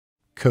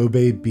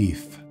Kobe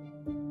beef.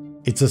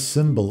 It's a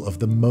symbol of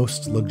the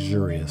most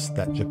luxurious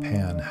that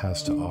Japan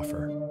has to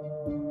offer.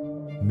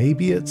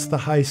 Maybe it's the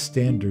high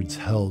standards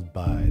held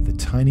by the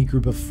tiny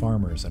group of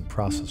farmers and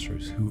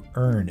processors who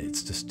earn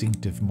its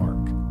distinctive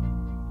mark,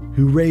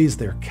 who raise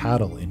their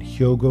cattle in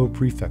Hyogo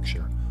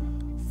Prefecture,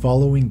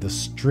 following the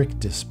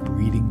strictest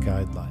breeding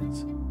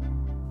guidelines.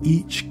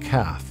 Each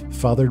calf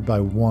fathered by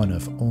one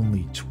of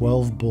only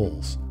 12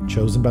 bulls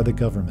chosen by the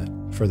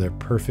government for their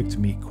perfect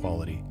meat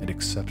quality and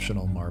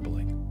exceptional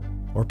marbling.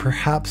 Or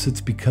perhaps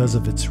it's because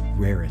of its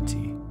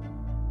rarity.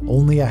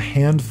 Only a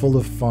handful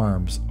of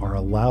farms are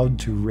allowed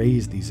to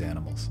raise these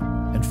animals,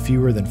 and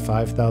fewer than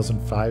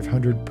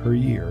 5,500 per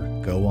year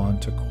go on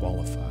to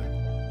qualify.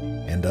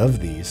 And of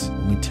these,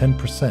 only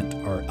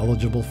 10% are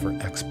eligible for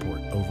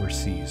export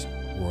overseas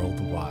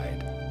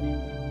worldwide.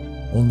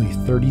 Only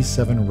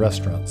 37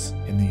 restaurants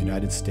in the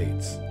United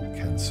States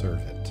can serve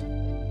it.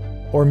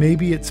 Or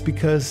maybe it's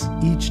because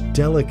each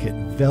delicate,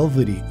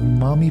 velvety,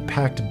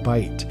 umami-packed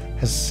bite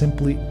has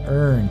simply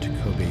earned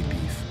Kobe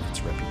beef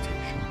its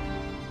reputation.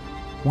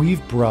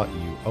 We've brought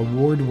you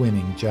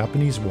award-winning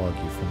Japanese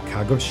Wagyu from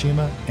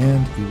Kagoshima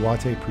and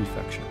Iwate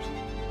prefectures.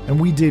 And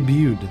we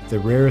debuted the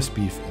rarest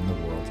beef in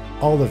the world,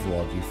 olive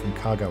Wagyu from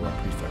Kagawa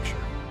Prefecture.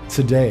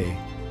 Today,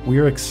 we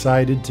are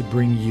excited to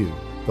bring you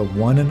the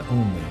one and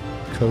only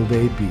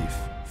Kobe beef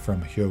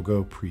from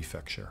Hyogo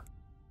Prefecture.